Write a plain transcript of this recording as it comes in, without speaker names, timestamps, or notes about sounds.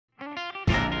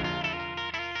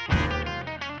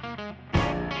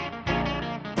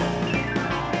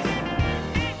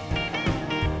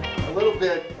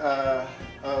bit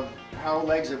of how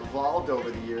legs have evolved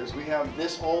over the years. We have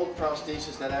this old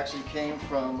prosthesis that actually came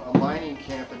from a mining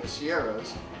camp in the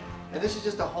Sierras. And this is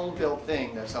just a home-built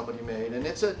thing that somebody made. And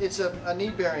it's a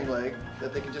knee-bearing leg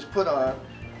that they can just put on.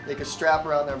 They can strap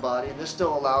around their body. This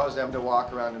still allows them to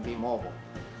walk around and be mobile.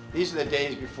 These are the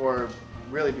days before,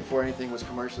 really before anything was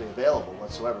commercially available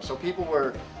whatsoever. So people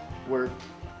were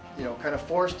kind of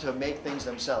forced to make things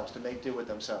themselves, to make do with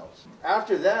themselves.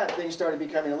 After that, things started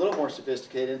becoming a little more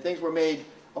sophisticated, and things were made,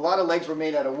 a lot of legs were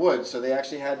made out of wood, so they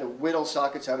actually had to whittle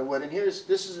sockets out of wood. And this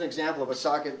is an example of a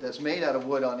socket that's made out of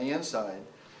wood on the inside.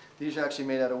 These are actually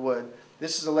made out of wood.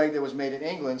 This is a leg that was made in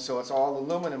England, so it's all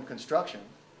aluminum construction.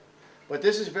 But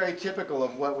this is very typical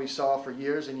of what we saw for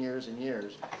years and years and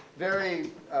years.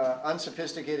 Very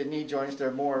unsophisticated knee joints.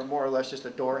 They're more or less just a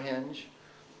door hinge.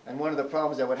 And one of the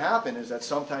problems that would happen is that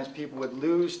sometimes people would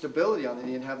lose stability on the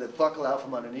knee and have it buckle out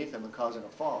from underneath them and causing a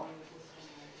fall.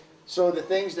 So the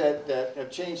things that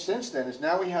have changed since then is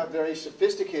now we have very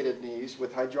sophisticated knees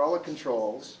with hydraulic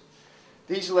controls.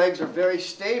 These legs are very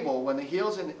stable when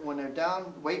when they're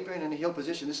down weight bearing in the heel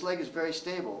position. This leg is very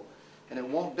stable and it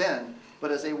won't bend.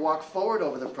 But as they walk forward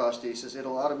over the prosthesis,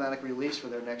 it'll automatically release for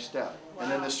their next step. Wow.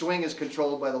 And then the swing is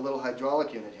controlled by the little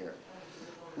hydraulic unit here.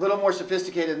 A little more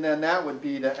sophisticated than that would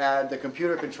be to add the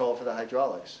computer control for the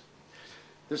hydraulics.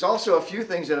 There's also a few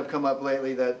things that have come up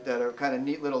lately that are kind of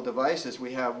neat little devices.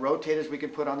 We have rotators we can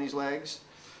put on these legs,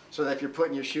 so that if you're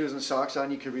putting your shoes and socks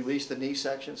on, you can release the knee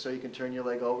section so you can turn your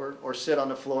leg over, or sit on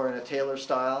the floor in a Taylor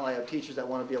style. I have teachers that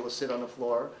want to be able to sit on the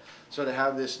floor, so to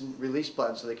have this release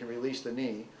button so they can release the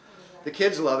knee. The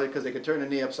kids love it because they can turn the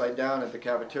knee upside down at the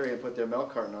cafeteria and put their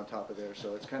milk carton on top of there,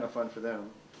 so it's kind of fun for them.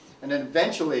 And then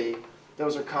eventually,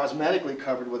 those are cosmetically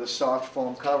covered with a soft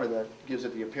foam cover that gives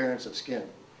it the appearance of skin.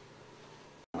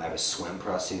 I have a swim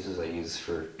prosthesis I use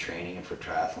for training and for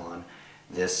triathlon.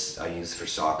 This I use for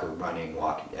soccer, running,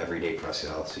 walking, everyday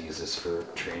prosthesis. I also use this for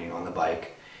training on the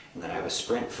bike. And then I have a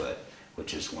sprint foot,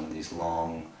 which is one of these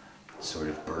long, sort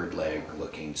of bird leg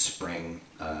looking spring,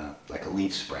 like a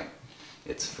leaf spring.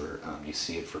 It's for, you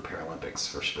see it for Paralympics,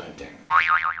 for sprinting.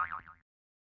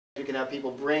 You can have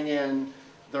people bring in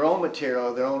their own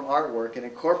material, their own artwork, and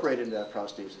incorporate it into that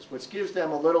prosthesis, which gives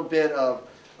them a little bit of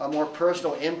a more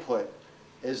personal input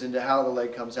as into how the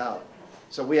leg comes out.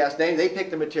 So we ask, they pick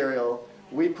the material,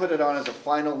 we put it on as a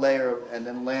final layer and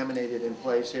then laminate it in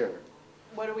place here.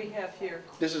 What do we have here?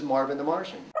 This is Marvin the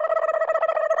Martian.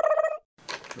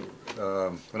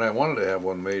 And I wanted to have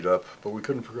one made up, but we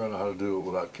couldn't figure out how to do it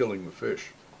without killing the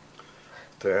fish.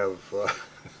 To have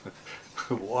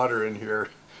water in here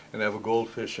and have a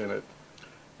goldfish in it.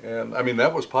 And I mean,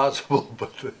 that was possible,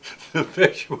 but the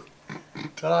fish would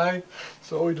die,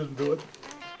 so we didn't do it.